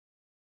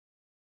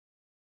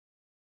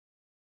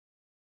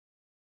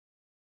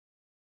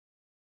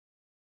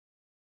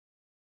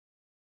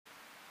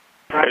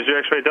Here's your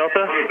X-ray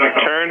Delta.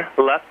 Turn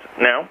left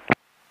now.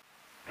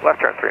 Left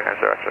turn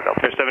 390 X-ray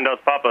Delta. Here's 7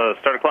 Delta Papa.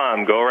 Start a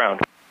climb. Go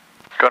around.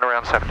 Going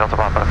around 7 Delta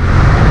Papa.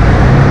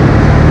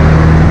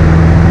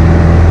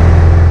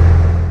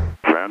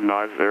 Van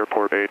Nuys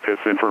Airport 8 is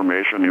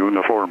information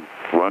uniform.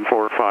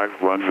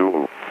 1451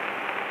 Zulu.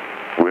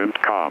 Wind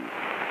calm.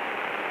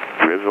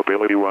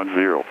 Visibility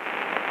 10.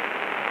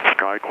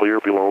 Sky clear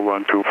below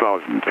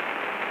 12,000.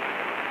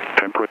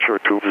 Temperature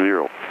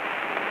 20.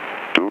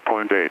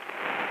 2.8.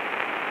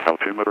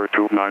 Altimeter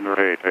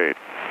 2988.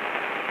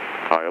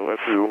 ILS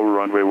Zulu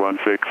runway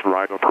 16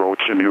 right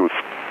approach in use.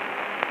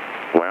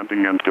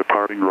 Landing and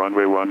departing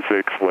runway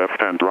 16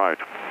 left and right.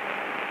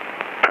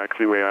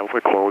 Taxiway Alpha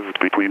closed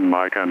between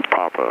Mike and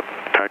Papa.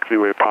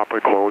 Taxiway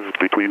Papa closed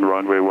between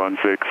runway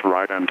 16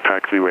 right and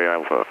taxiway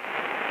Alpha.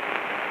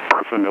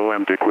 Personnel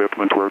and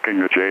equipment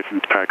working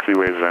adjacent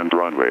taxiways and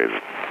runways.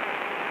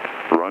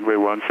 Runway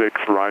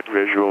 16 right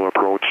visual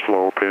approach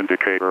slope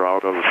indicator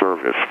out of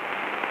service.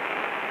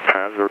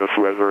 Hazardous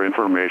weather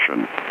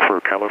information for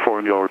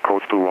California or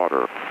coastal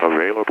water.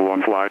 Available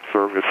on flight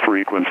service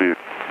frequency.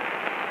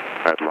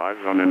 Advise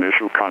on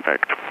initial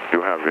contact.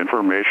 You have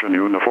information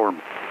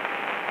uniform.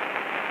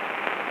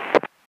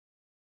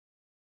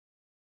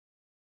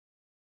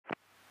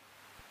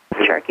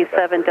 Cherokee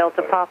 7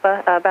 Delta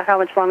Papa. About how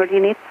much longer do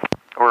you need?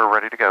 We're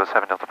ready to go,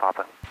 7 Delta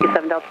Papa.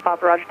 7 Delta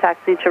Papa, roger,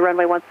 taxi to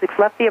runway 16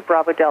 left via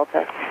Bravo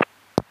Delta.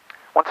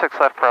 16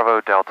 left,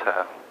 Bravo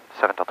Delta,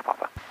 7 Delta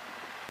Papa.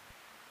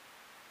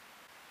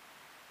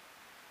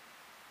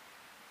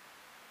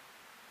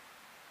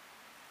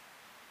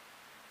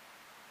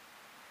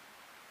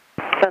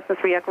 Cessna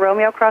 3 Echo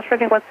Romeo,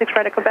 cross-routing 16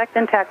 right at Quebec,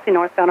 then taxi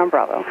northbound on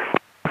Bravo.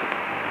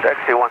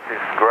 Taxi 16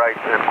 right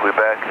in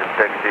Quebec and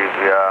taxi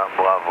via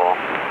Bravo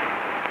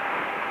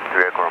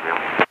 3 Echo Romeo.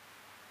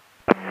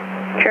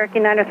 Cherokee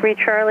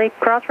 903 Charlie,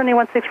 cross-running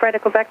 16 right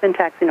at Quebec, then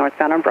taxi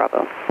northbound on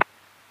Bravo.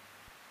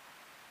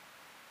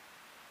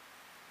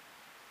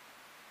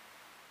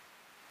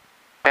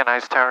 Van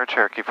Nuys Tower,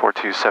 Cherokee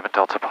 427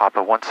 Delta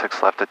Papa,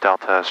 16 left at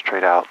Delta,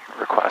 straight out,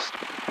 request.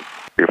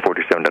 You're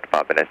 47 Delta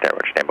Papa, Van Nuys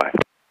Tower, stand by.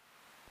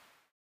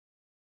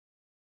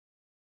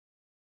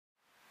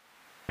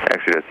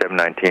 Exit at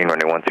 719,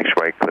 running 16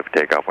 right, clear for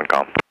takeoff when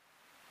calm.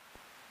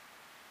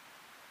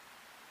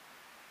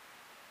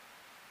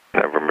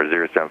 November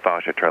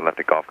 075, should turn left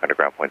at Golf Country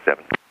ground point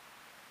 7.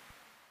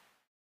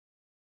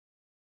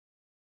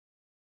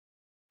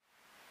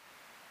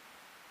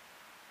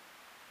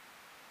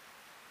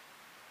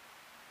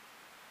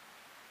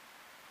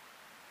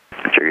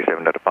 Cherokee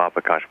 7 Delta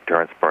Papa, caution for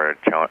turns for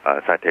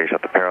citation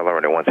at the parallel,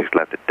 running 16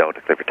 left at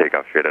Delta, clear for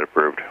takeoff, straight out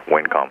approved,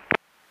 wind calm.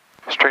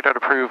 Straight out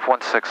approved,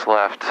 16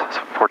 left,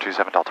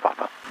 427 Delta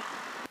Papa.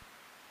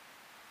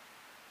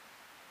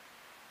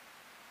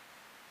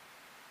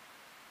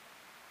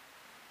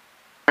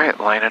 Alright,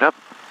 line it up.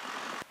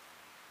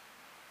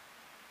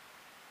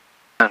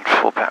 And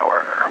full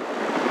power.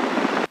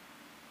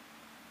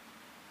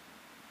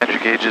 Entry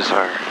gauges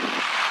are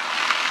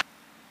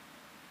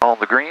all in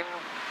the green.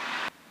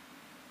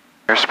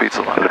 Airspeed's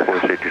alive.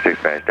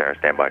 4826 Van Nuys Tower,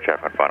 stand by,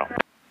 traffic on final.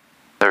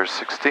 There's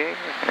 16,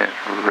 and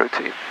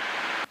rotate.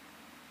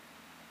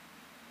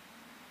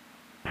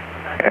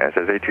 Yeah, it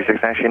says 826,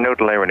 actually no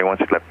delay, running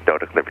 16 left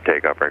Delta, clear for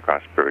takeoff, right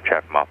across the bridge,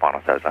 traffic mile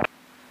final says that.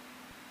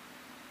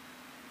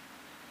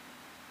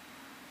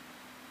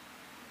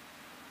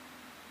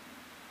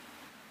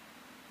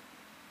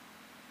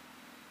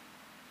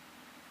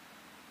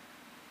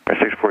 Or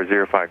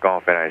 6405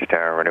 Golf, Van Nuys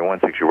Tower, running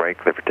 16 right,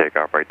 clear for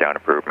takeoff, right down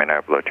approved, main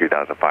out below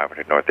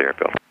 2,500 north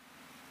airfield.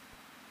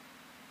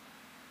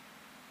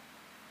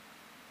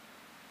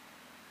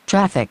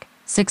 Traffic,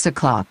 6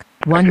 o'clock,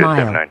 1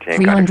 mile,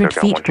 300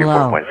 feet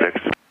below.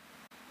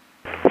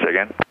 Say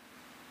again.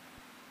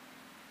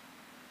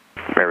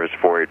 Mirrors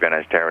 48, Van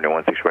Nuys Tower,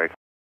 running 16 right.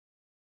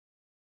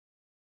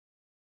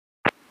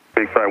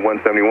 Big Sky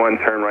 171,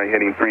 turn right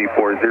heading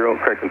 340,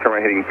 correction, turn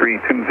right heading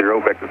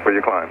 320, vector for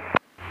your climb.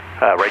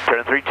 Right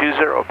turn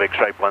 320, Big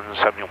Stripe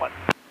 171.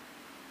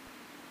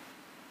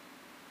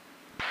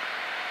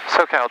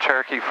 SoCal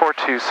Cherokee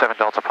 427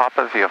 Delta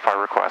Papa,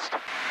 VFR request.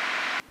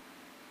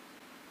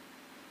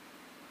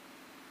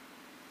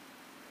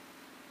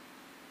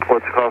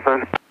 What's the call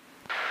sign?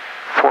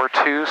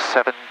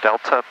 427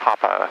 Delta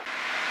Papa.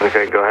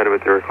 Okay, go ahead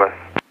with your request.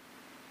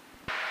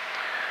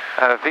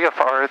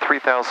 VFR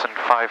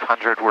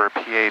 3500, we're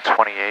PA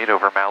 28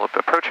 over Malibu,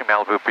 approaching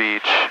Malibu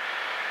Beach,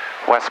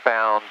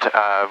 westbound.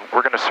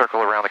 We're going to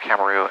circle around the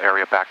Camarillo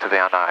area back to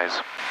Van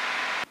Nuys.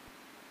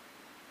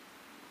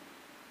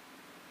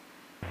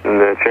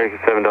 The Cherokee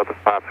 7 Delta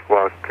Pop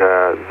squawk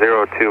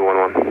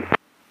 0211.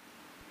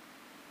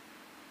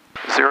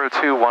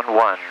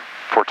 0211,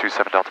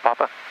 427 Delta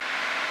Papa.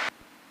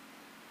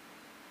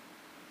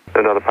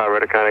 7 Delta Papa,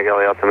 Red Iconic,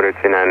 LA altimeter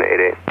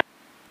 2988.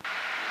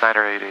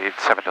 988,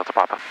 7 Delta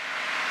Papa.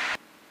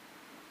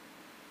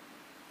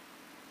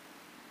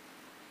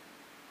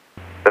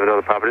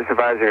 Delta Papa, just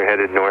advise you're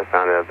headed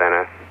northbound of Van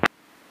Nuys.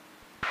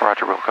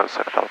 Roger, Wilco,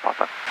 7 Delta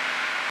Papa.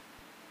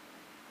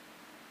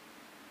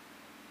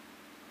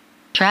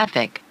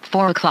 Traffic,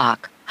 4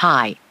 o'clock,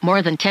 high,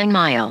 more than 10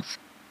 miles.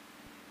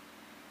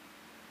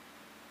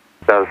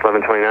 That was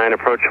 1129,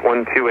 approach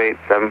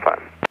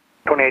 12875.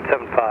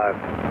 2875,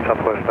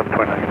 Southwest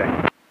 729 today.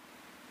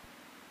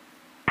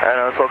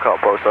 And SoCal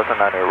Post, that's a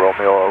 98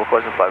 Romeo,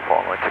 requesting flight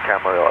following to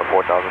Camarillo at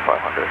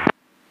 4,500.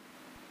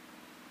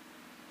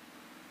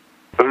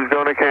 Who's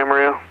going to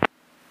Camarillo?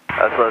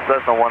 That's a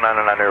Cessna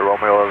 199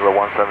 Romeo, is a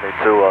 172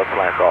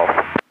 slant golf.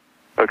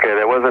 Okay,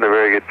 that wasn't a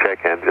very good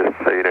check-in, just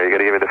so you know, you got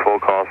to give me the full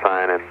call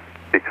sign and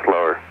speak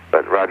slower,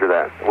 but roger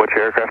that. What's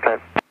your aircraft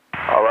type?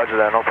 Roger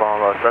that, no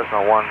problem.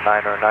 Cessna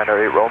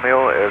 198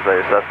 Romeo is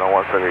a Cessna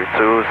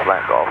 172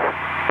 slant golf.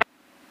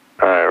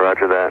 Alright,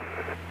 roger that.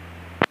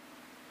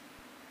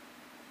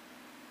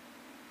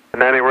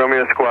 98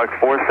 Romeo, squawk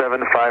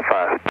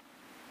 4755.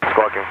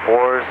 Squawking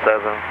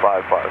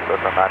 4755,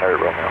 Cessna 98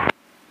 Romeo.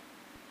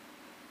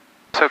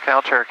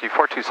 SoCal Cherokee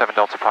 427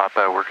 Delta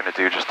Papa, we're going to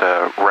do just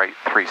a right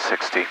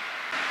 360.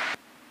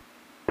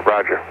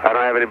 Roger. I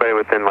don't have anybody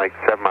within like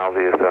 7 miles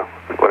of you, so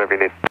whatever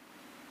you need.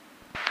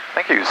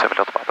 Thank you, 7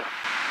 Delta Papa.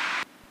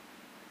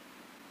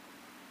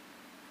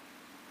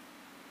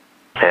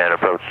 And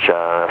approach,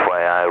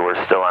 FYI,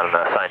 we're still on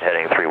assigned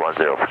heading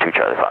 310 for 2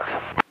 Charlie Fox.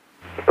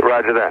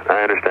 Roger that,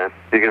 I understand.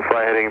 You can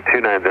fly heading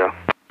 290.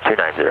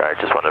 290, I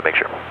just wanted to make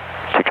sure.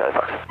 2 Charlie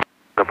Fox.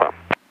 No problem.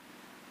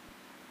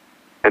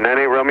 And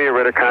 98 Romeo,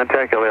 radar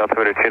contact, LA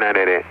altimeter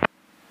 2988.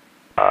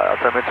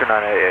 Altimeter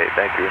 2988,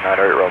 thank you,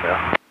 98 Romeo.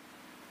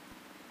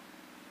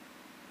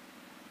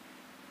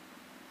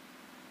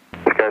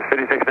 Skies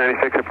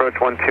 5696, approach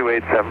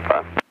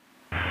 12875.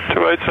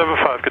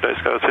 2875, good day,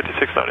 Skies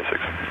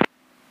 5696.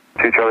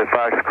 2 Charlie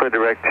Fox, clear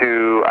direct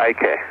to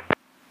IK.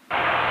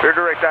 Clear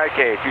direct to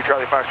IK, 2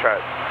 Charlie Foxtrot.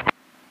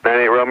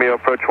 98 Romeo,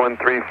 approach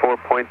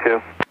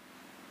 134.2.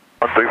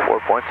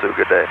 134.2,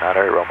 good day,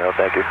 98 Romeo,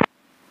 thank you.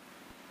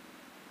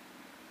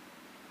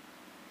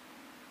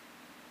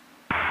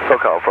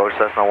 SoCal approach,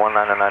 Cessna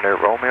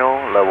 1998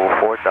 Romeo, level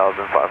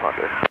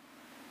 4,500.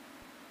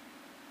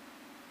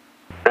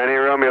 98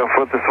 Romeo,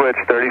 flip the switch,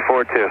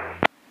 34.2.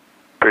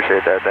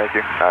 Appreciate that, thank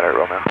you, 98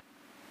 Romeo.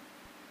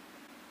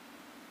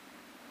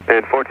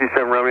 And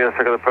 427 Romeo,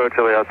 circle approach,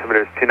 LA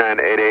altimeter is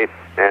 2988.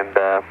 And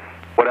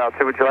what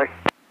altitude would you like?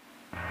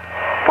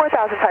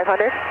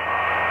 4,500.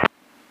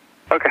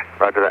 Okay,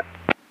 roger that.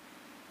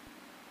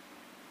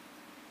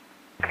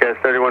 Skies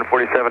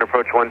 3147,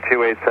 approach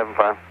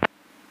 12875.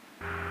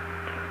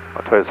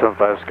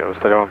 12875, Skies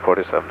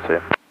 3147, see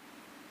you.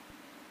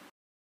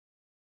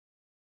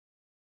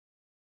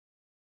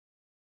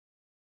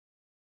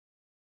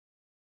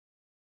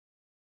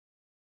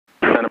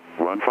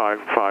 Run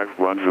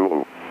 551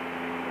 Zulu.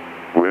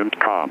 Wind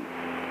calm.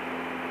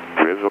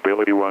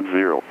 Visibility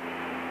 10.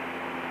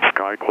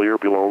 Sky clear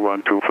below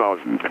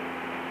 12,000.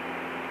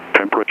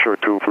 Temperature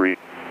 23.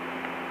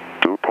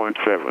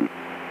 2.7.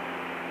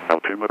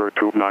 Altimeter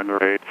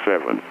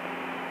 2987.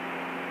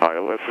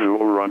 ILS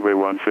Zulu runway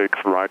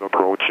 16 right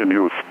approach in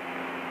use.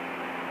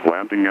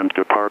 Landing and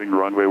departing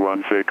runway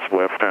 16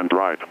 left and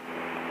right.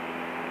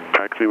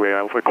 Taxiway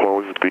Alpha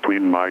closed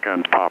between Mike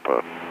and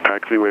Papa.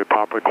 Taxiway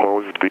Papa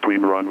closed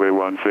between runway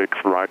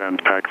 16 right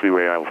and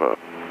taxiway Alpha.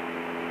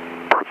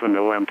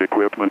 Personnel and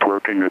equipment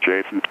working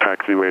adjacent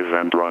taxiways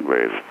and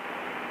runways.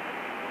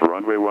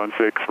 Runway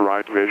 16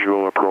 right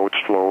visual approach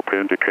slope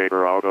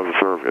indicator out of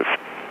service.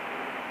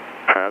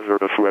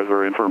 Hazardous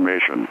weather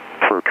information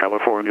for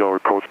California or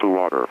coastal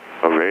water.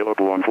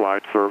 Available on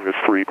flight service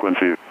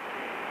frequency.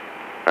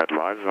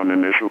 Advise on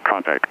initial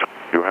contact.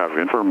 You have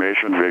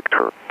information,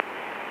 Victor.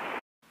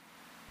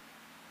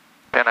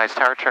 Van Nuys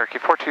Tower, Cherokee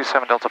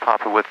 427 Delta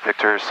Papa with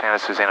Victor, Santa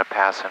Susana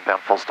Pass, and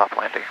bound full stop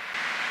landing.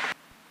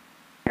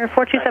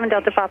 427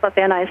 Delta Papa,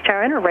 Van Nuys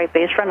Tower, enter right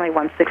base, runway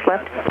 16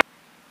 left.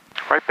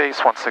 Right base,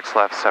 16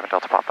 left, 7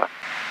 Delta Papa.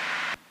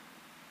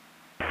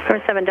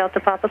 7 Delta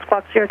Papa,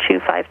 squawk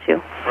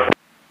 0252.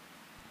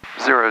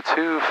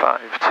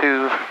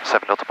 0252,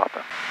 7 Delta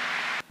Papa.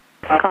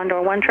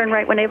 Condor 1, turn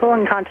right when able,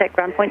 and contact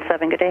ground point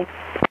 7, good day.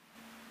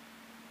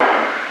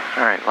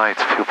 Alright,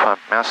 lights, fuel pump,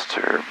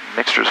 master,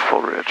 mixtures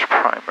full rich,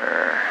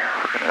 primer.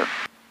 We're going to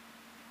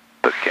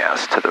put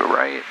gas to the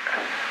right.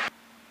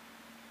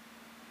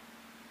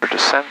 For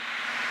descent.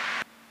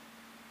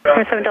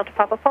 7 Delta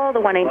Papa, follow the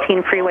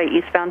 118 freeway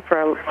eastbound for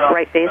a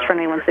right base,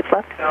 runway 16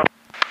 left.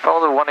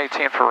 Follow the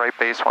 118 for right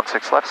base,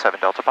 16 left, 7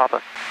 Delta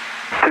Papa.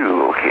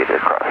 2 located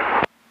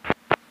across.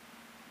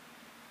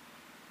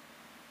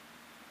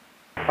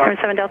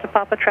 7 Delta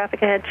Papa,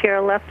 traffic ahead to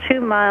your left, 2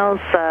 miles,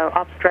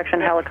 opposite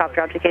direction,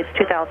 helicopter object case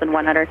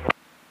 2,100.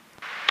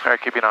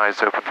 Alright, keeping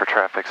eyes open for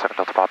traffic, 7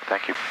 Delta Papa,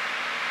 thank you.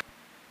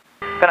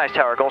 Van Nuys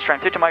Tower, Gulfstream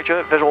 32 Mike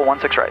Juliet, visual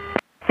 16 right.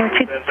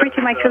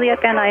 32 Mike Juliet,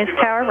 Van Nuys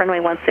Tower,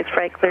 runway 16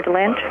 right, clear to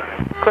land.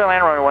 Clear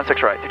land, runway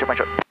 16 right, 32 Mike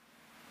Juliet.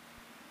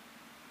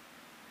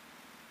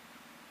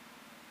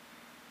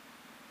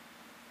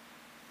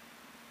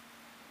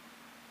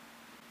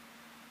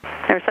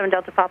 7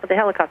 Delta Papa, the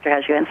helicopter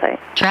has you in sight.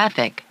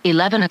 Traffic,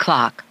 11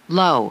 o'clock,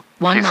 low,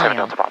 1 7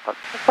 mile. Delta Papa.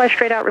 Fly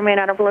straight out, remain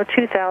out of below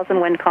 2,000,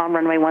 wind calm,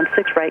 runway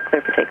 16 right,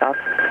 clear for takeoff.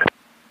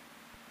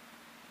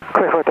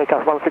 Clear for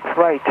takeoff, 16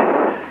 right,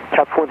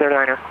 chop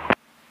 409er.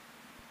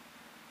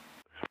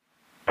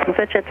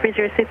 VetJet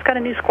 306, got a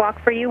new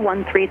squawk for you,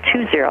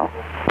 1320.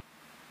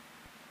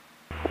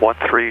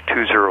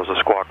 1320 is a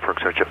squawk for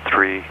VetJet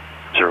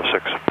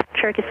 306.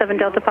 Cherokee 7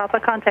 Delta Papa,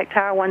 contact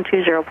tower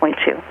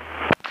 120.2.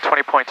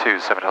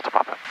 20.2, 7 Delta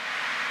Papa.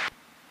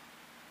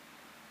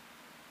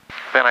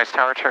 Van Nuys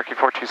Tower, Cherokee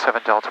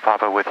 427 Delta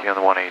Papa with you on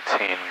the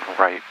 118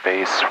 right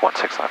base, 16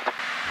 left.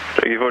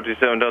 Cherokee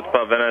 427 Delta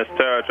Papa, Van Nuys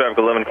Tower, traffic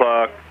 11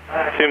 o'clock,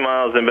 2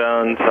 miles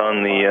inbound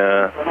on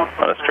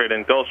a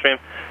straight-in Gulfstream,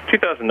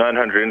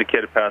 2,900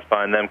 indicated pass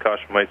behind them,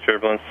 caution from weight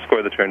turbulence,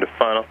 score the turn to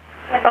final.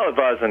 I'll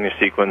advise on your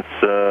sequence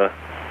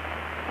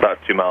about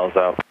 2 miles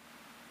out.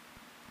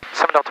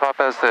 7 Delta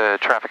Papa has the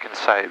traffic in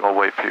sight. We'll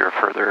wait for your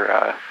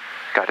further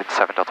guidance,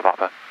 7 Delta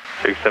Papa.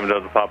 Cherokee 7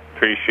 Delta Papa,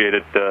 appreciate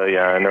it.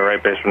 Yeah, and the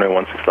right base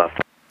runway 16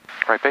 left.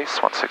 Right base,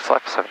 16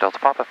 left, 7 Delta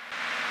Papa.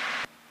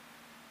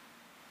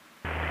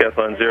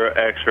 Gathlon 0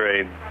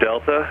 X-ray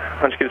Delta.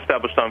 Once you get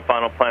established on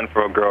final plan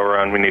for a go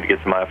around, we need to get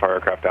some IFR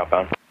aircraft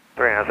outbound.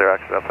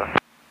 390 X Delta.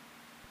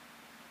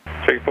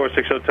 Cherokee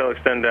 46 Hotel,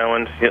 extend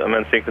downwind,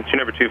 amend sequence. You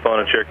number 2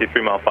 following a Cherokee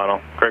 3 mile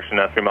final. Correction,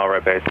 3 mile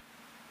right base.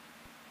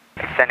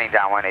 Extending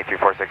downwind,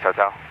 8346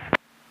 Hotel.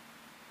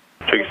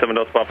 Cherokee 7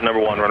 Delta Papa,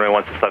 number 1,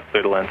 runway 16 left,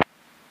 clear to land.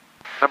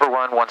 Number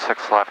 1, 16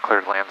 left,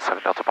 cleared land,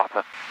 7 Delta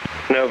Papa.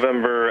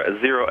 November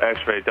 0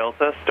 X-ray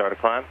Delta, start a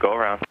climb, go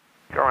around.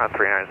 Go around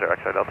 390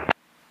 X-ray Delta.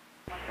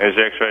 There's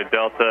X-ray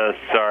Delta,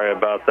 sorry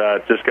about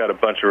that. Just got a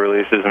bunch of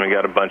releases and we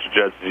got a bunch of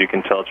jets, as you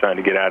can tell, trying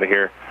to get out of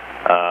here.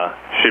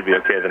 Should be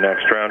okay the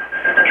next round.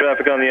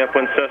 Traffic on the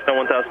upwind, Cessna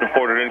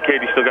 1400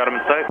 indicate, you still got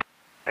them in sight?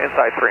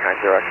 Inside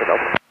 390 X-ray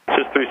Delta.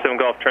 Just 37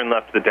 Golf, turn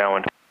left to the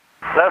downwind.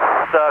 Left,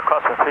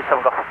 crosswind,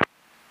 37 Golf.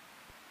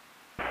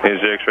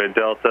 Here's X-ray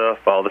Delta,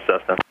 follow the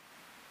Cessna.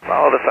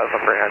 Follow the Cessna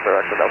 390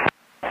 X-ray Delta.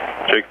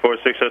 Cherokee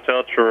 46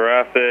 Hotel,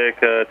 traffic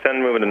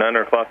 10 moving to 9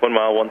 o'clock, 1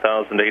 mile,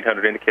 1,800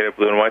 indicated,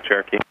 blue and white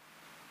Cherokee.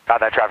 Got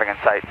that traffic in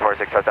sight,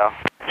 46 Hotel.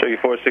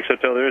 Cherokee 46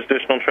 Hotel, there is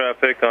additional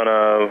traffic on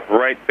a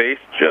right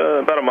base,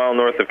 about a mile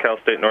north of Cal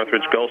State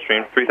Northridge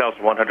Gulfstream,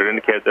 3,100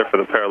 indicated there for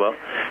the parallel.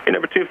 Your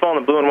number 2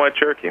 following the blue and white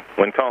Cherokee.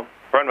 Wind calm,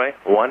 runway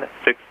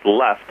 16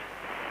 left,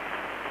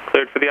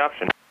 cleared for the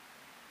option.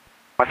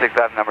 16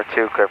 left, number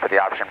 2, clear for the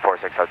option,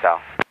 46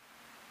 Hotel.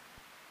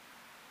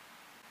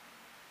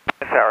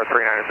 Tower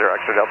 390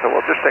 X-ray Delta,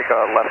 we'll just take a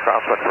left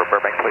crosswind for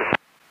Burbank, please.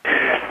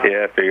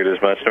 Yeah, I figured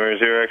as much. Number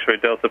 0 X-ray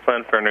Delta,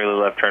 plan for an early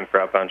left turn for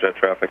outbound jet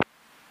traffic.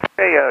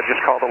 Hey,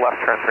 just call the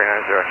left turn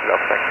 390 X-ray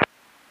Delta, thanks.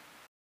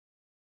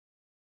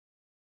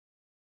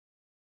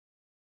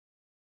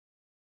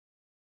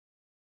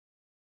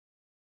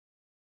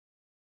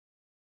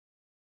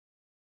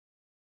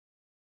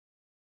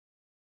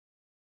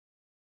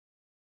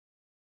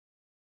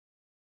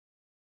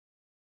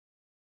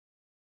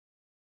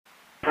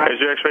 There's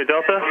your X-ray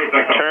Delta,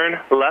 turn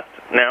left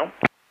now.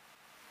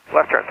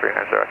 Left turn 390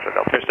 X-ray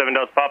Delta. Here's 7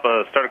 Delta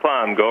Papa, start a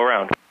climb, go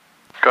around.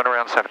 Going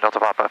around, 7 Delta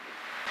Papa.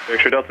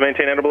 X-ray Delta,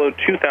 maintain at below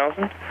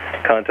 2,000.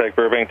 Contact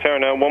Burbank Tower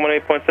now,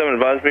 118.7,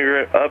 advise me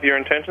of your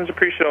intentions.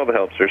 Appreciate all the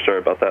help, sir. Sorry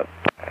about that.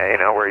 Hey,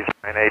 no worries.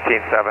 18-7,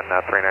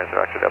 390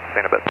 X-ray Delta, see you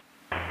in a bit.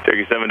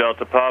 Cherokee 7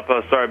 Delta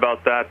Papa, sorry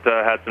about that.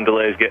 Had some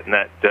delays getting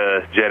that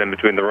jet in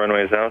between the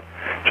runways out.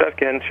 Traffic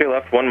heading to your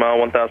left, 1 mile,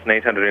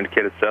 1,800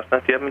 indicated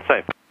Cessna. Do you have them in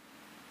sight?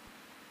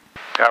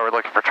 We're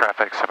looking for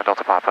traffic, 7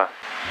 Delta Papa.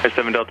 Here's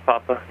 7 Delta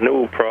Papa,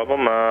 no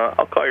problem.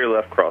 I'll call your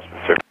left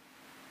crosswind, sir.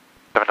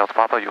 7 Delta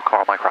Papa, you'll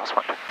call my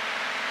crosswind.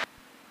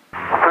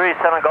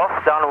 37 Golf,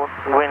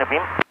 downwind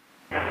beam.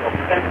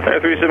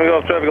 37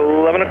 Golf, traffic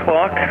 11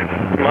 o'clock,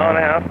 mile and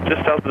a half,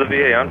 just south of the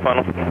VA on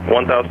final.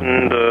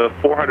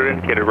 1,400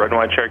 indicated, red and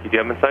white Cherokee. Do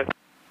you have them in sight?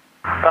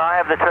 I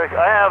have the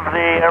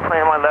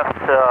airplane on my left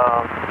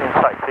in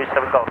sight,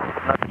 37 Golf.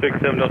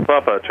 7 Delta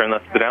Papa, turn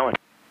left to the downwind.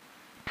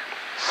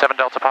 7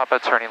 Delta Papa,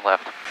 turning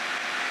left.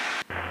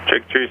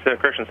 Cherokee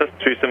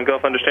 37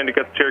 Golf, understand you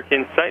got the Cherokee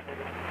in sight.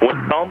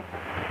 Wind calm.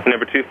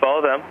 Number 2,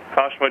 follow them.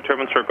 Caution wind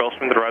turbulence for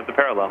Gulfstream that arrives the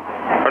parallel.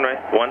 Runway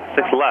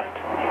 16 left.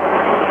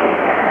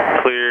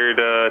 Cleared,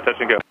 touch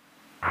and go.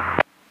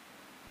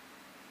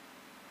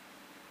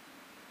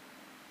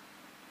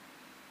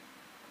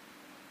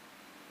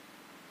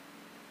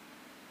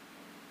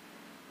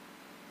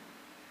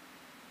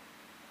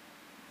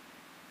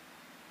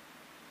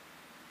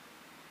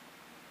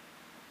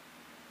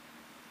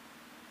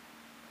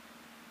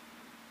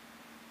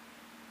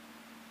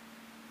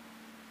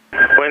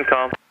 Wind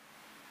calm.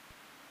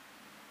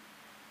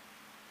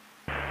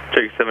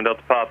 Cherokee 7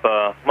 Delta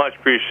Papa, much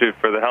appreciated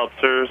for the help,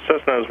 sir.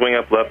 Cessna's wing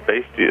up left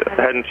base.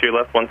 Heading to your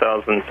left,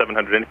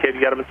 1,700 indicated.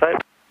 You got him in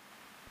sight?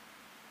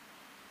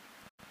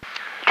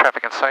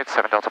 Traffic in sight,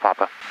 7 Delta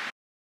Papa.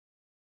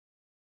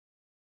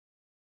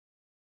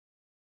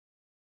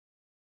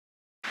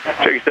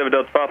 Cherokee 7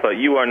 Delta Papa,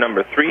 you are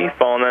number 3,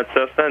 following that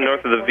Cessna,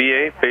 north of the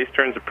VA, base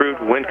turns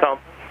approved, wind calm,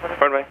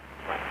 runway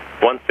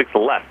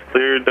 16 left,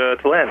 cleared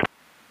to land.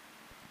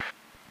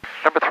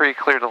 Number 3,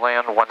 clear to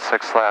land,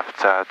 16 left,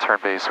 turn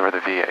base over the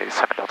VA,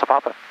 7 Delta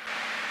Papa.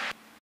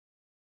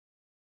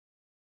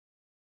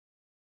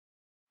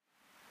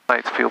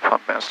 Lights, fuel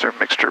pump master,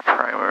 mixture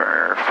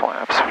primer,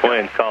 flaps.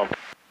 Wind, calm.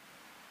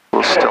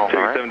 Still on the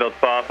right. 7 Delta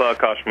Papa,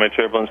 caution my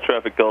turbulence,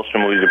 traffic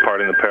Gulfstream will be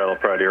departing the parallel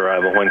prior to your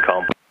arrival. Wind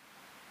calm.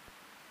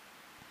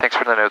 Thanks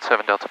for the note,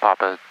 7 Delta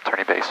Papa,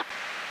 turning base.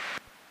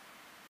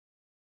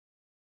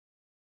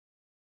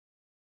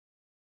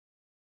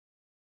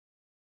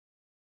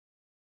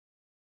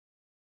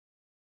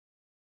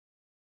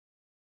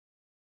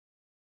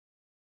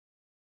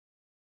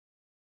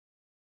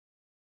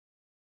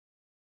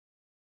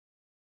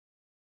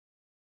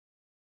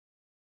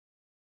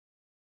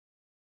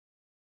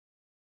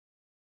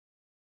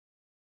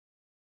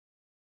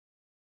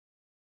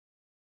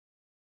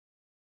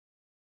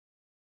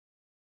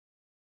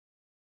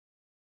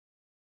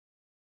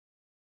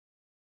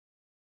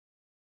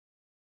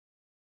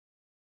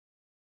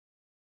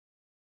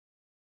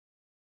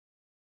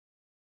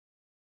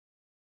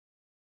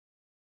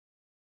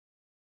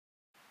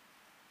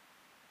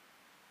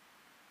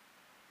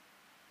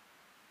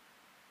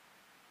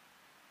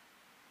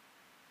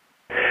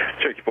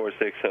 Cherokee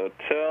 46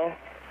 Hotel.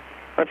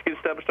 Once you get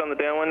established on the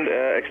downwind,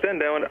 extend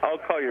downwind. I'll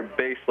call your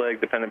base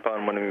leg depending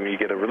upon when you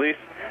get a release.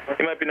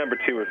 You might be number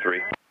 2 or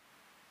 3.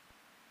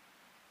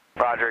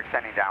 Roger,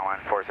 extending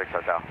downwind, 46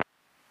 Hotel.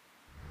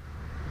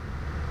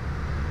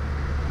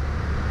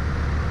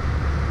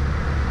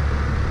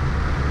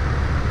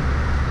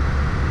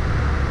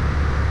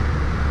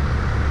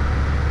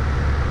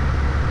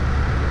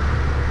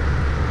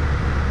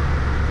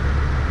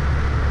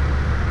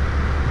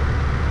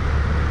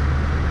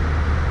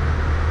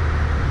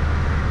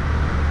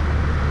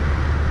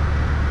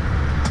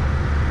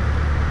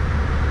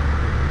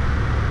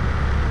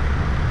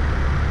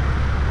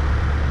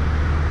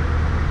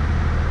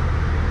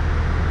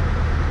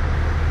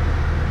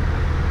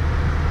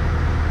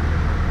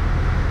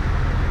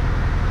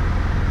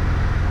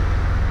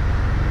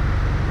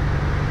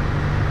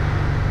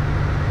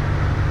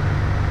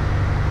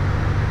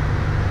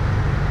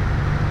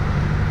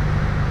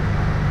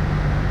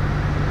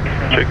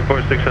 Cherokee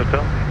 46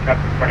 Hotel.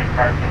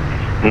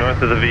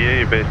 North of the VA,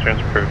 your base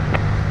turns approved.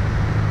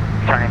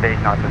 Turning base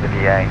north of the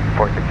VA,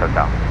 46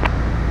 Hotel.